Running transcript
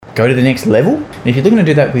go to the next level. And if you're looking to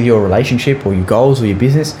do that with your relationship or your goals or your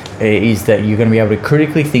business, is that you're going to be able to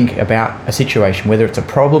critically think about a situation, whether it's a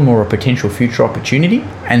problem or a potential future opportunity,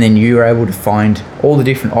 and then you're able to find all the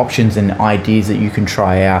different options and ideas that you can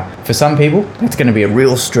try out. For some people, that's going to be a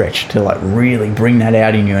real stretch to like really bring that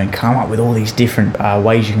out in you and come up with all these different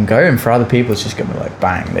ways you can go. And for other people, it's just going to be like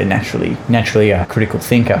bang, they're naturally a critical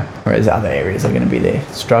thinker, whereas other areas are going to be their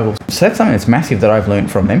struggles. So that's something that's massive that I've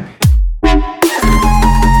learned from them.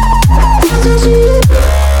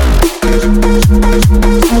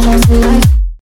 Life.